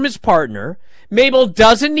away from his partner. Mabel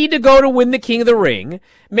doesn't need to go to win the King of the Ring.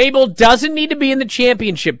 Mabel doesn't need to be in the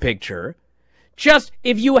championship picture. Just,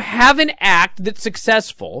 if you have an act that's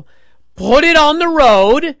successful, put it on the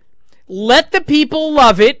road, let the people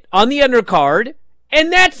love it on the undercard,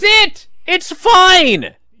 and that's it. It's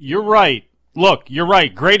fine. You're right. Look, you're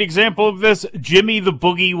right. Great example of this, Jimmy the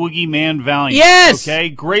Boogie Woogie Man Valiant. Yes! Okay,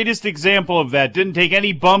 greatest example of that. Didn't take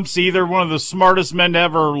any bumps either. One of the smartest men to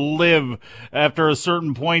ever live after a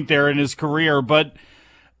certain point there in his career. But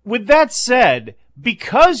with that said,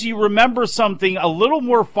 because you remember something a little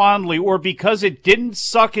more fondly, or because it didn't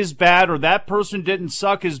suck as bad, or that person didn't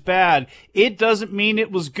suck as bad, it doesn't mean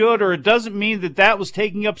it was good, or it doesn't mean that that was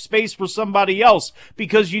taking up space for somebody else.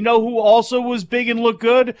 Because you know who also was big and looked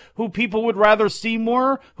good, who people would rather see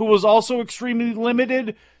more, who was also extremely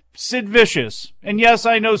limited? Sid Vicious. And yes,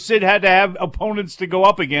 I know Sid had to have opponents to go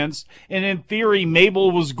up against, and in theory,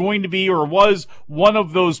 Mabel was going to be, or was, one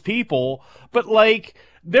of those people. But, like,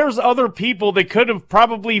 there's other people that could have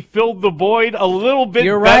probably filled the void a little bit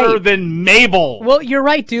better than Mabel. Well, you're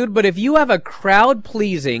right, dude, but if you have a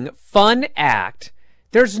crowd-pleasing, fun act,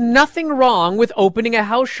 there's nothing wrong with opening a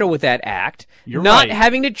house show with that act, not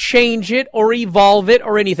having to change it or evolve it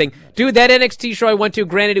or anything. Dude, that NXT show I went to,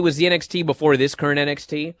 granted it was the NXT before this current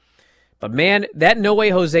NXT, but man, that No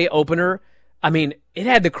Way Jose opener, I mean, it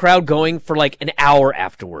had the crowd going for like an hour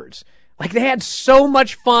afterwards. Like, they had so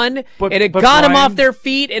much fun, and it got them off their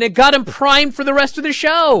feet, and it got them primed for the rest of the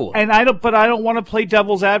show. And I don't want to play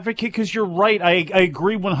devil's advocate, because you're right. I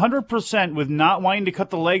agree 100% with not wanting to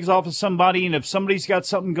cut the legs off of somebody, and if somebody's got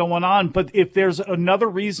something going on. But if there's another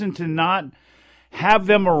reason to not have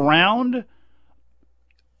them around,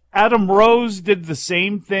 Adam Rose did the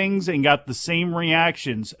same things and got the same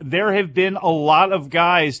reactions. There have been a lot of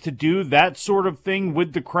guys to do that sort of thing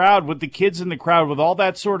with the crowd, with the kids in the crowd, with all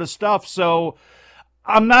that sort of stuff. So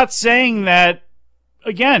I'm not saying that,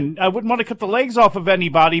 again, I wouldn't want to cut the legs off of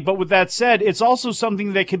anybody, but with that said, it's also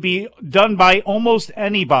something that can be done by almost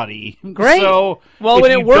anybody. Great. So well,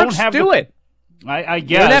 when it works, do it. I guess.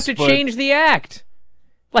 You don't have to change the act.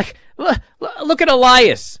 Like, look at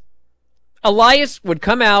Elias. Elias would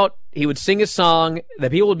come out, he would sing a song, the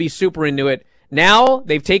people would be super into it. Now,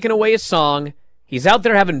 they've taken away his song. He's out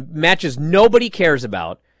there having matches nobody cares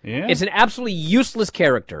about. Yeah. It's an absolutely useless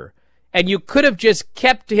character. And you could have just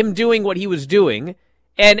kept him doing what he was doing,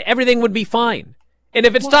 and everything would be fine. And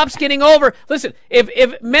if it stops getting over, listen,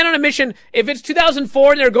 if Men on a Mission, if it's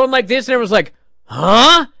 2004 and they're going like this and everyone's like,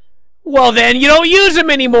 huh? Well, then you don't use him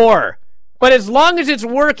anymore. But as long as it's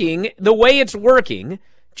working the way it's working,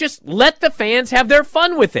 just let the fans have their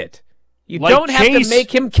fun with it. You don't have to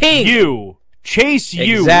make him king. Chase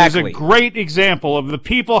U is a great example of the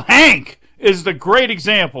people. Hank is the great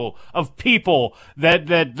example of people that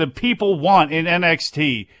the people want in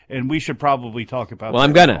NXT, and we should probably talk about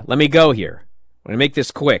that. Let me go here. I'm going to make this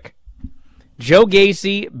quick. Joe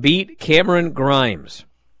Gacy beat Cameron Grimes.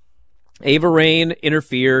 Ava Raine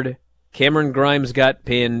interfered. Cameron Grimes got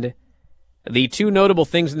pinned. The two notable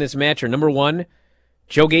things in this match are, number one,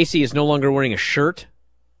 Joe Gacy is no longer wearing a shirt.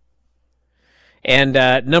 And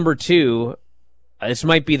number two, this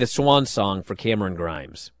might be the swan song for Cameron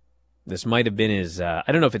Grimes. This might have been his, I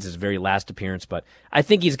don't know if it's his very last appearance, but I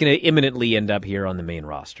think he's going to imminently end up here on the main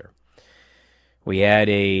roster.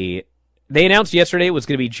 They announced yesterday it was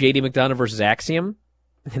going to be JD McDonough versus Axiom,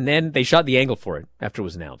 and then they shot the angle for it after it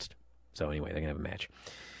was announced. So anyway, they're going to have a match.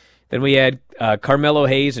 Then we had Carmelo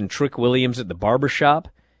Hayes and Trick Williams at the barbershop.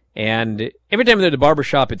 And every time they're at the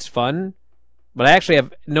barbershop, it's fun. But I actually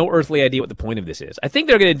have no earthly idea what the point of this is. I think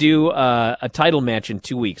they're going to do a title match in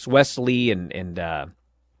 2 weeks. Wesley and I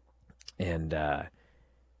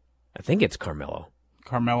think it's Carmelo.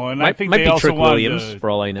 And I think might they be also Trick Williams, for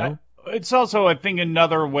all I know. It's also, I think,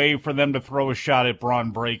 another way for them to throw a shot at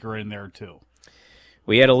Braun Breaker in there, too.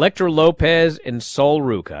 We had Elektra Lopez and Sol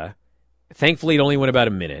Ruca. Thankfully, it only went about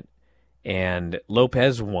a minute. And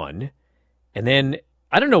Lopez won. And then,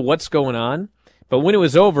 I don't know what's going on, but when it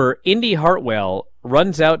was over, Indy Hartwell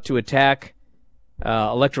runs out to attack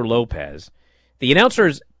Elektra Lopez. The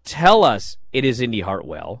announcers tell us it is Indy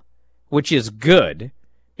Hartwell, which is good,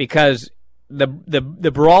 because the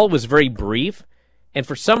brawl was very brief, and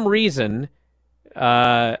for some reason,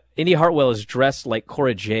 Indy Hartwell is dressed like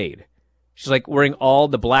Cora Jade. She's like wearing all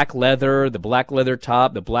the black leather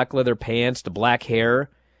top, the black leather pants, the black hair.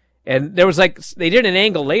 And there was they did an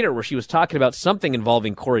angle later where she was talking about something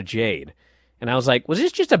involving Cora Jade. And I was like, was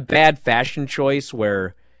this just a bad fashion choice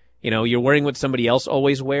where, you're wearing what somebody else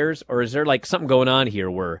always wears? Or is there something going on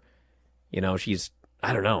here where, she's,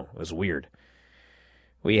 I don't know. It was weird.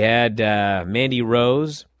 We had Mandy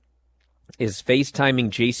Rose is FaceTiming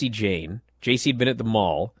JC Jane. JC had been at the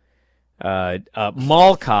mall.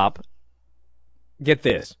 Mall cop, get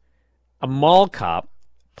this, a mall cop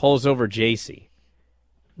pulls over JC.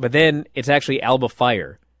 But then it's actually Alba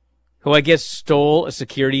Fire, who I guess stole a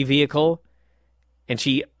security vehicle, and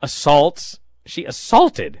she assaulted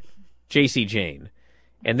JC Jane,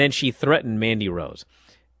 and then she threatened Mandy Rose.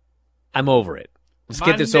 I'm over it. Let's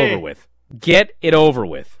get this over with. Get it over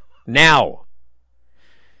with. Now.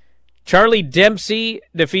 Charlie Dempsey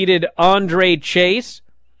defeated Andre Chase.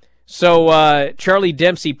 So Charlie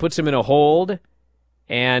Dempsey puts him in a hold,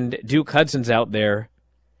 and Duke Hudson's out there.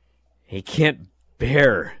 He can't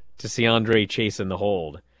bear to see Andre Chase in the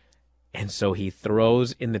hold, and so he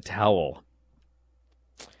throws in the towel.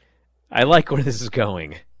 I like where this is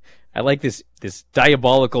going. I like this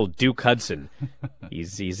diabolical Duke Hudson.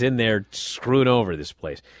 He's in there screwing over this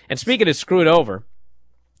place. And speaking of screwing over,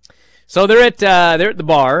 so they're at the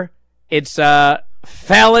bar. It's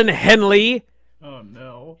Fallon Henley. Oh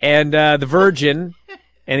no! And the Virgin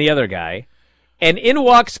and the other guy, and in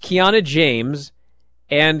walks Kiana James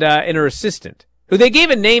and her assistant, who they gave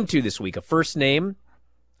a name to this week, a first name.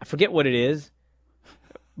 I forget what it is,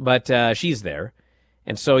 but she's there.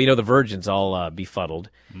 And so, the Virgin's all befuddled.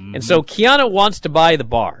 Mm-hmm. And so Kiana wants to buy the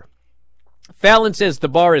bar. Fallon says the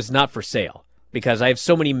bar is not for sale because I have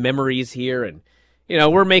so many memories here, and,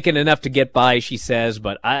 we're making enough to get by, she says,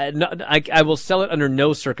 but I will sell it under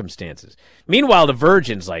no circumstances. Meanwhile, the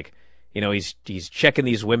Virgin's like, he's checking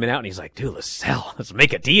these women out, and he's like, dude, let's sell. Let's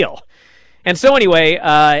make a deal. And so anyway,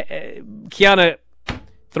 Kiana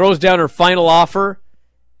throws down her final offer,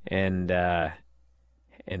 and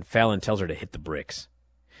Fallon tells her to hit the bricks.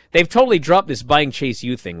 They've totally dropped this buying Chase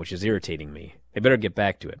U thing, which is irritating me. They better get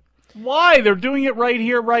back to it. Why? They're doing it right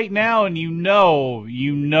here, right now, and you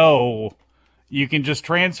can just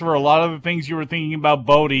transfer a lot of the things you were thinking about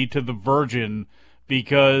Bodie to the Virgin,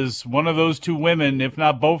 because one of those two women, if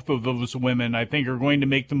not both of those women, I think are going to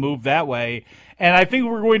make the move that way. And I think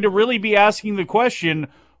we're going to really be asking the question,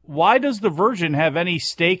 why does the Virgin have any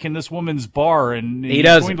stake in this woman's bar? And he's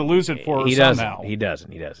going to lose it for her somehow. He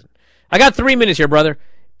doesn't. I got 3 minutes here, brother.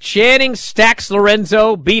 Channing Stax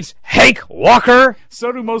Lorenzo beats Hank Walker.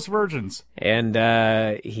 So do most Virgins. And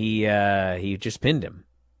he just pinned him.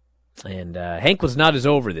 And Hank was not as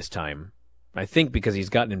over this time, I think because he's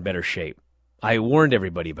gotten in better shape. I warned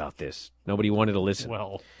everybody about this. Nobody wanted to listen.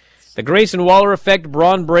 Well, the Grayson Waller effect,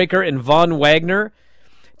 Braun Breaker, and Von Wagner.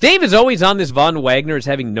 Dave is always on this Von Wagner as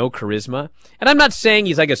having no charisma. And I'm not saying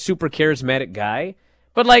he's like a super charismatic guy,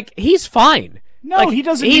 but he's fine. No, he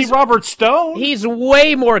doesn't need Robert Stone. He's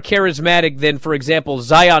way more charismatic than, for example,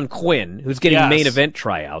 Zion Quinn, who's getting main event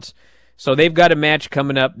tryouts. So they've got a match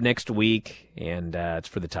coming up next week, and it's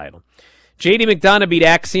for the title. JD McDonough beat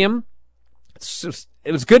Axiom.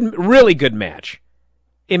 It was good, really good match.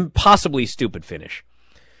 Impossibly stupid finish.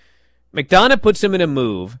 McDonough puts him in a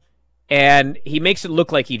move, and he makes it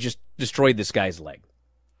look like he just destroyed this guy's leg.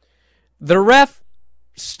 The ref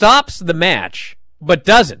stops the match, but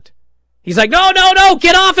doesn't. He's like, no,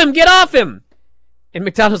 get off him. And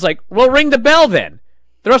McDonough's like, well, ring the bell then.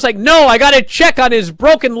 The ref's like, no, I got to check on his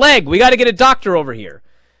broken leg. We got to get a doctor over here.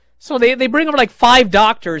 So they bring over 5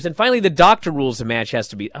 doctors, and finally the doctor rules the match has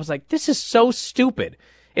to be. I was like, this is so stupid.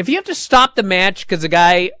 If you have to stop the match because the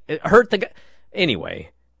guy hurt the guy.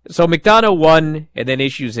 Anyway, so McDonough won and then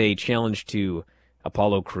issues a challenge to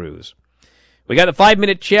Apollo Crews. We got the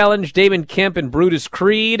 5-minute challenge, Damon Kemp and Brutus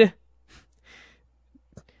Creed.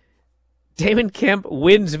 Damon Kemp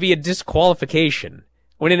wins via disqualification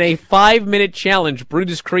when in a 5-minute challenge,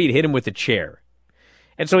 Brutus Creed hit him with a chair.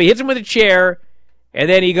 And so he hits him with a chair, and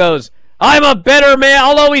then he goes, I'm a better man.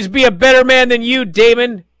 I'll always be a better man than you,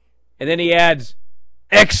 Damon. And then he adds,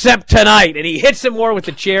 except tonight. And he hits him more with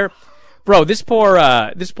the chair. Bro, this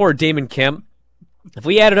poor Damon Kemp, if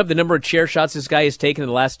we added up the number of chair shots this guy has taken in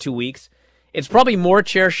the last 2 weeks, it's probably more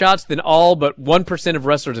chair shots than all but 1% of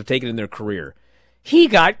wrestlers have taken in their career. He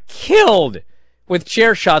got killed with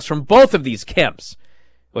chair shots from both of these Kemps,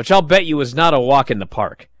 which I'll bet you was not a walk in the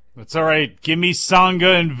park. That's all right. Give me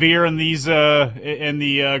Sangha and Veer and these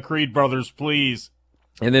the Creed brothers, please.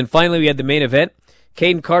 And then finally we had the main event.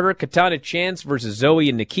 Caden Carter, Katana Chance versus Zoe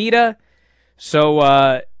and Nikita.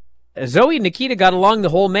 So Zoe and Nikita got along the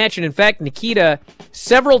whole match, and in fact, Nikita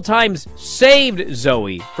several times saved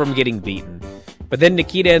Zoe from getting beaten. But then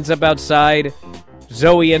Nikita ends up outside.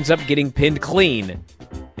 Zoe ends up getting pinned clean,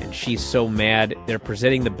 and she's so mad. They're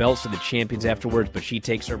presenting the belts to the champions afterwards, but she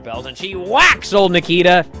takes her belt and she whacks old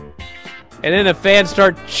Nikita. And then the fans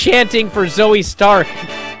start chanting for Zoe Stark.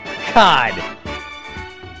 God.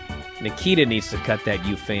 Nikita needs to cut that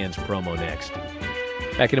You Fans promo next.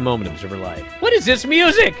 Back in a moment, Observer Live. What is this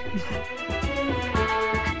music?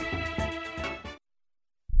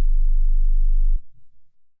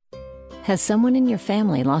 Has someone in your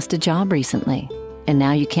family lost a job recently, and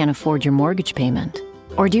now you can't afford your mortgage payment?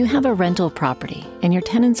 Or do you have a rental property and your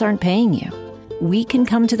tenants aren't paying you? We can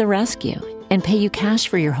come to the rescue and pay you cash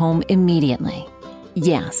for your home immediately.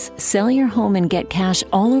 Yes, sell your home and get cash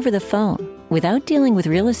all over the phone without dealing with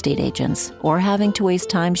real estate agents or having to waste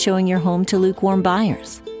time showing your home to lukewarm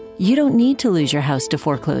buyers. You don't need to lose your house to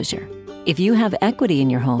foreclosure. If you have equity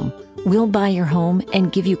in your home, we'll buy your home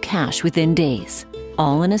and give you cash within days,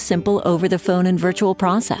 all in a simple over-the-phone and virtual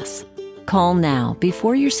process. Call now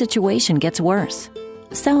before your situation gets worse.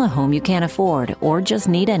 Sell a home you can't afford or just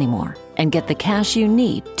need anymore and get the cash you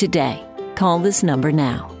need today. Call this number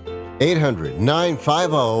now.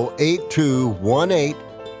 800-950-8218.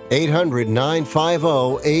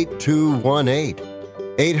 800-950-8218.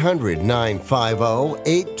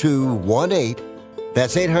 800-950-8218.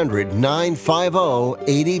 That's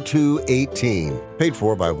 800-950-8218. Paid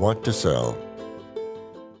for by Want to Sell.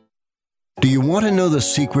 Do you want to know the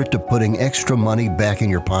secret to putting extra money back in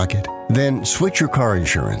your pocket? Then switch your car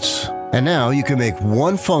insurance. And now you can make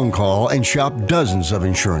one phone call and shop dozens of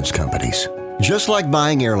insurance companies. Just like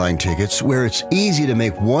buying airline tickets, where it's easy to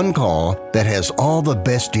make one call that has all the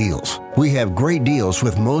best deals. We have great deals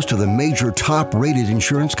with most of the major top-rated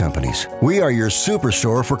insurance companies. We are your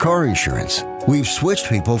superstore for car insurance. We've switched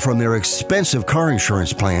people from their expensive car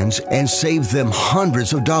insurance plans and saved them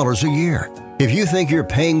hundreds of dollars a year. If you think you're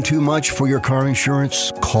paying too much for your car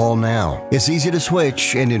insurance, call now. It's easy to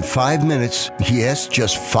switch, and in 5 minutes, yes,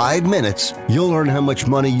 just 5 minutes, you'll learn how much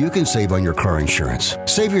money you can save on your car insurance.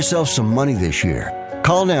 Save yourself some money this year.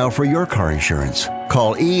 Call now for your car insurance.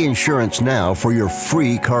 Call E-Insurance now for your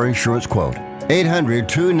free car insurance quote.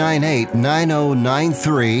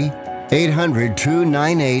 800-298-9093.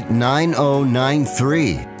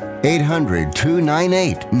 800-298-9093.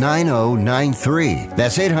 800-298-9093.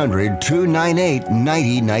 That's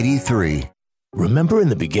 800-298-9093. Remember in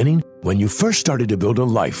the beginning, when you first started to build a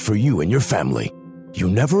life for you and your family,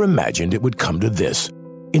 you never imagined it would come to this.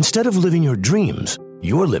 Instead of living your dreams,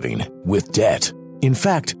 you're living with debt. In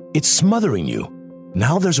fact, it's smothering you.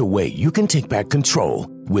 Now there's a way you can take back control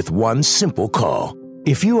with one simple call.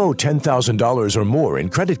 If you owe $10,000 or more in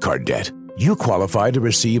credit card debt, you qualify to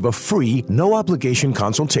receive a free, no-obligation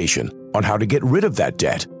consultation on how to get rid of that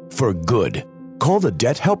debt for good. Call the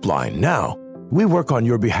Debt Helpline now. We work on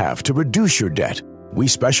your behalf to reduce your debt. We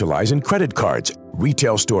specialize in credit cards,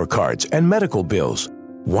 retail store cards, and medical bills.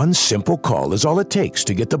 One simple call is all it takes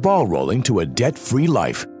to get the ball rolling to a debt-free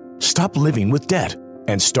life. Stop living with debt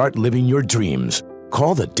and start living your dreams.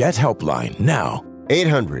 Call the Debt Helpline now.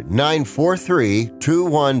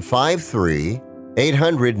 800-943-2153.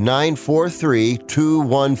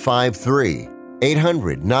 800-943-2153.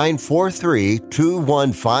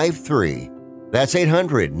 800-943-2153. That's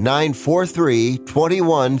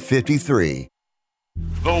 800-943-2153.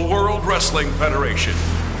 The World Wrestling Federation.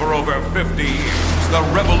 For over 50 years, the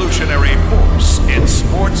revolutionary force in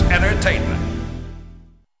sports entertainment.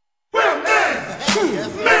 Well,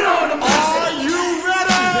 men on the Are you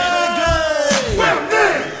ready? Well,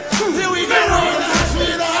 here we go.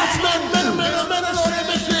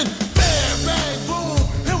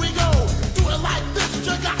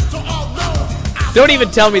 Don't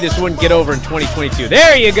even tell me this wouldn't get over in 2022.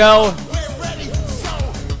 There you go.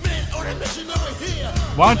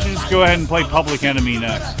 Why don't you just go ahead and play Public Enemy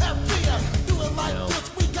next?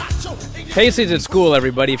 Paisley's at school,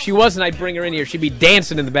 everybody. If she wasn't, I'd bring her in here. She'd be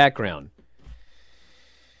dancing in the background.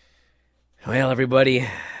 Well, everybody.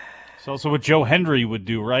 It's also what Joe Hendry would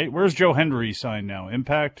do, right? Where's Joe Hendry signed now?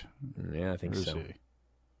 Impact? Yeah, I think so.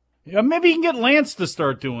 Yeah, maybe you can get Lance to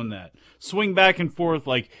start doing that. Swing back and forth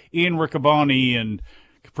like Ian Riccaboni and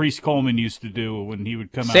Caprice Coleman used to do when he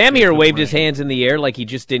would come out. Sam here waved his hands in the air like he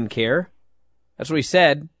just didn't care. That's what he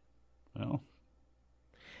said. Well,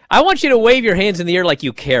 I want you to wave your hands in the air like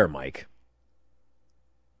you care, Mike.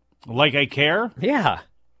 Like I care? Yeah.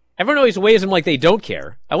 Everyone always waves them like they don't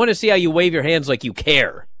care. I want to see how you wave your hands like you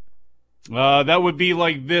care. That would be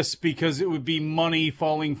like this because it would be money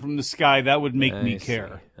falling from the sky. That would make me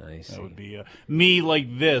care. I see. That would be me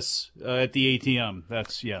like this at the ATM.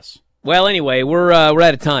 That's yes. Well, anyway, we're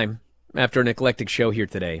out of time after an eclectic show here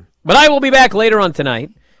today. But I will be back later on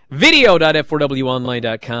tonight.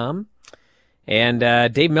 Video.f4wonline.com. And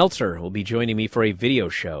Dave Meltzer will be joining me for a video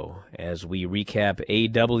show as we recap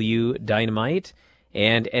AW Dynamite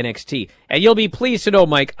and NXT. And you'll be pleased to know,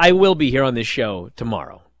 Mike, I will be here on this show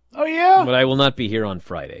tomorrow. Oh, yeah? But I will not be here on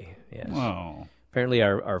Friday. Yes. Oh. Apparently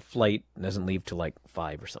our flight doesn't leave till like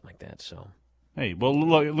 5 or something like that. So. Hey, well,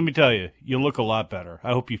 look, let me tell you, you look a lot better.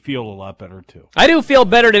 I hope you feel a lot better, too. I do feel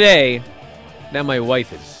better today. Now my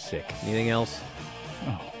wife is sick. Anything else?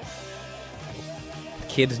 Oh.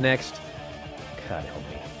 Kids next? God help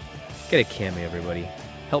me. Get a cameo, everybody.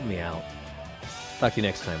 Help me out. Talk to you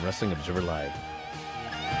next time. Wrestling Observer Live.